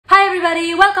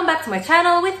everybody, welcome back to my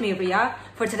channel with me, Ria.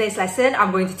 For today's lesson,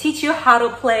 I'm going to teach you how to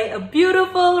play a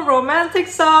beautiful romantic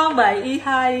song by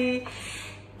LeeHi.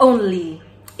 Only.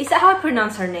 Is that how I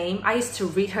pronounce her name? I used to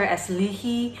read her as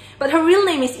LeeHi, but her real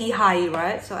name is LeeHi,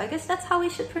 right? So I guess that's how we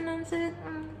should pronounce it.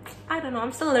 I don't know,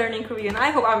 I'm still learning Korean.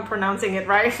 I hope I'm pronouncing it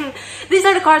right. These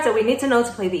are the chords that we need to know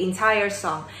to play the entire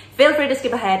song. Feel free to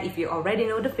skip ahead if you already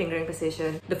know the fingering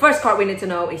position. The first chord we need to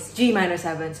know is G minor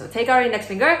 7. So take our index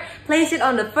finger, place it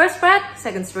on the first fret,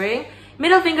 second string,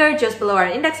 middle finger just below our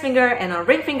index finger, and our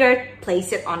ring finger,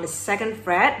 place it on the second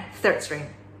fret, third string.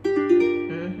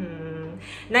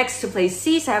 Next, to play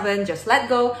C7, just let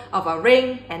go of our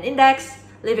ring and index,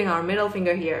 leaving our middle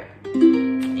finger here.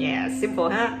 Yeah, simple,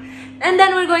 huh? And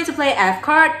then we're going to play F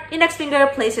chord. Index finger,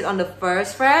 place it on the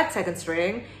first fret, second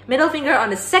string. Middle finger on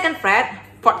the second fret,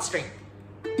 fourth string.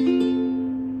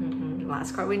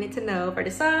 Last chord we need to know for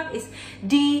the song is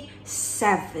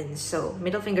D7. So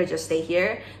middle finger just stay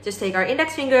here. Just take our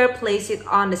index finger, place it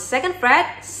on the second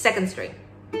fret, second string.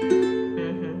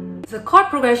 The chord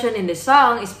progression in this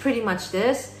song is pretty much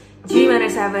this: G minor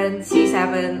 7,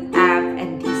 C7, F,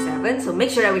 and D7. So make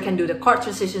sure that we can do the chord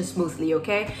transition smoothly,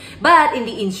 okay? But in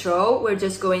the intro, we're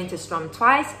just going to strum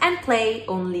twice and play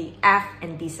only F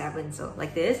and D7. So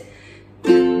like this.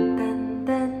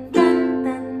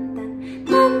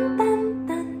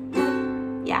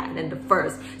 Yeah, and then the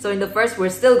first. So in the first, we're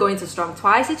still going to strum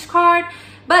twice each chord,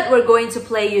 but we're going to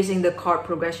play using the chord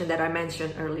progression that I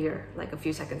mentioned earlier, like a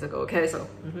few seconds ago, okay? So,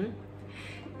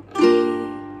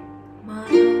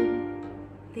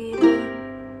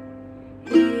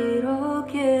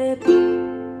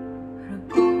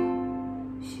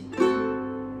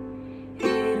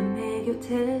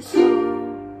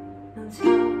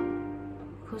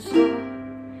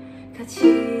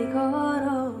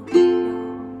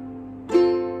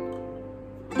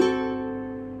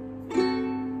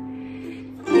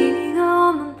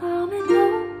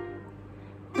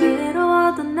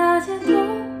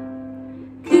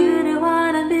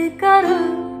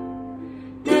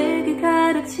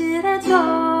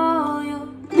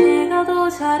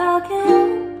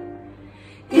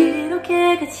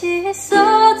 이렇게 같이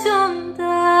있어준다면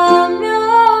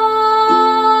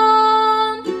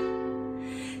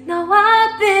Now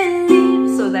I believe.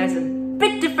 So there's a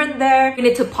bit different there. You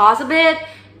need to pause a bit.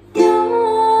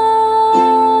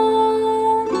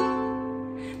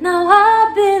 Now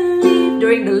I believe.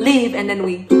 During the leave, and then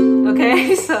we,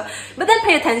 okay? So, but then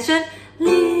pay attention.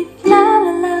 Leave, la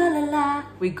la la la la.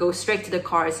 We go straight to the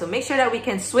chorus. So make sure that we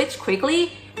can switch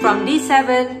quickly from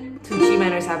D7 to G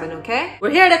minor 7, okay? We're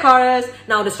here at the chorus.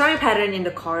 Now the strumming pattern in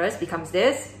the chorus becomes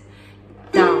this.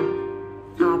 Down,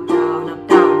 up, down, up,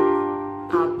 down.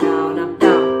 Up, down, up,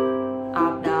 down.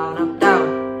 Up, down, up, down.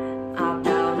 Up,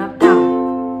 down, up, down.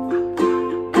 Up,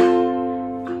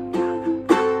 down, up,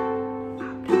 down.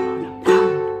 Up, down, up, down.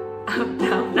 Up,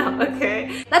 down, up, down,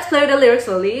 okay? Let's play the lyrics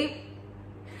slowly.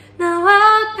 Now I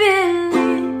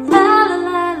believe. La la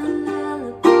la la la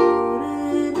la.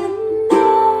 모르는 너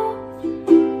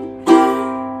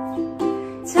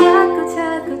자꾸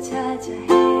자꾸 찾아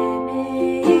헤매이던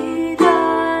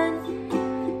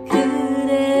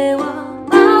그대와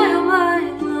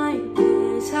my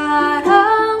늘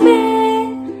사랑해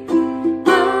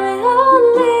my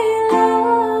only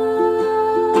love.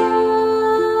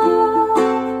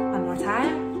 One more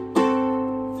time.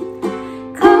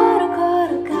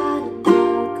 걸어가는 널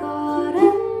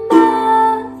걸음마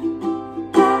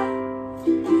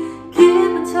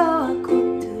기분 좋은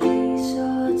꽃들이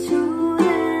서주는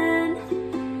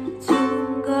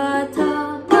춤과 더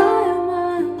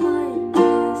my 늘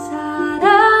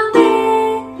사랑해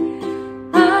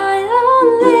my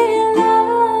only love.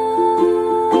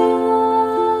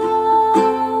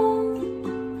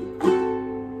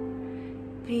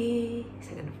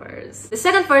 Second verse. The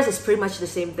second verse is pretty much the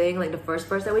same thing like the first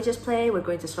verse that we just played. We're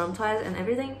going to strum twice and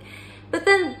everything. But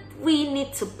then we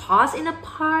need to pause in a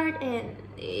part, and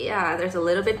yeah, there's a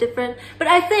little bit different. But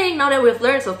I think now that we've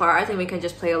learned so far, I think we can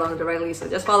just play along directly. So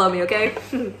just follow me, okay?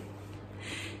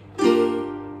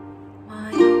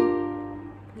 My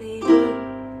only one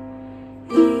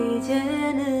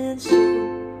이제는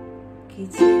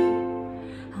숨기지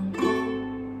않고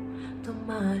더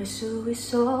말할 수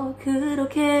있어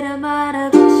그렇게나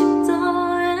말하고 싶던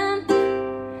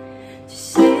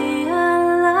Just say I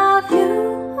love you.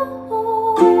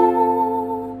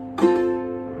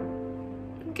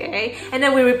 Okay, and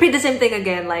then we repeat the same thing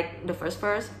again like the first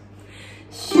verse.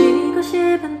 쉬고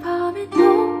싶은 밤에도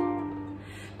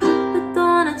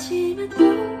바쁘던 아침에도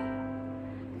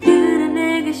그래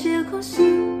내게 싫고서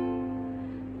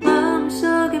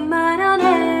마음속에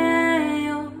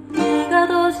마련해요. 내가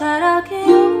더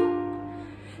잘할게요.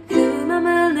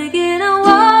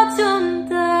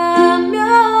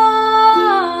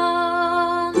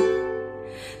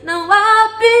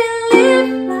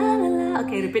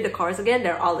 chorus again.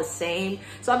 They're all the same.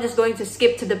 So I'm just going to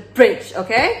skip to the bridge,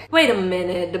 okay? Wait a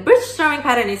minute. The bridge strumming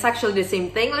pattern is actually the same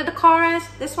thing like the chorus.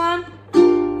 This one.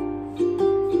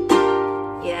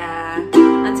 Yeah,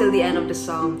 until the end of the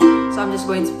song. So I'm just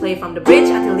going to play from the bridge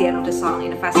until the end of the song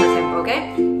in a faster tempo,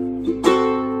 okay?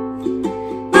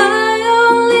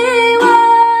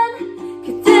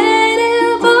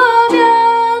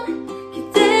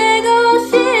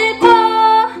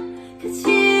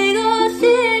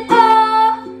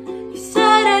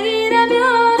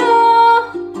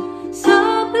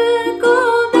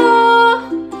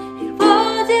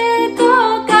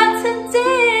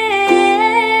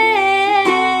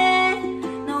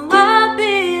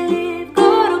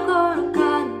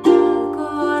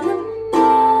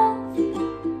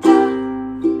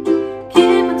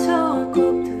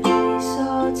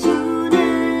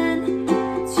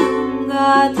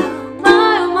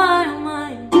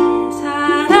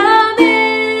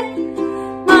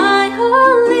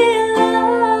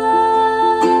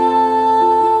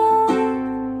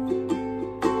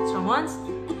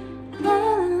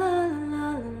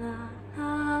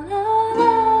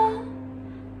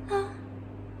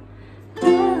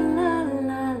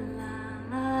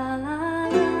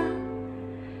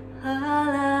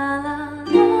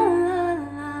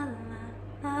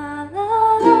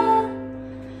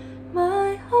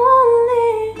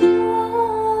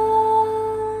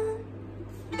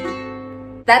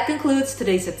 That concludes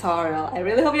today's tutorial. I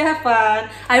really hope you have fun.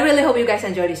 I really hope you guys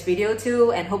enjoy this video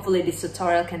too, and hopefully this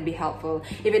tutorial can be helpful.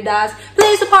 If it does,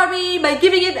 please support me by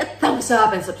giving it a thumbs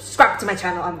up and subscribe to my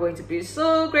channel. I'm going to be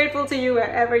so grateful to you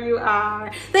wherever you are.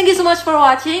 Thank you so much for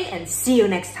watching and see you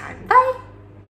next time. Bye!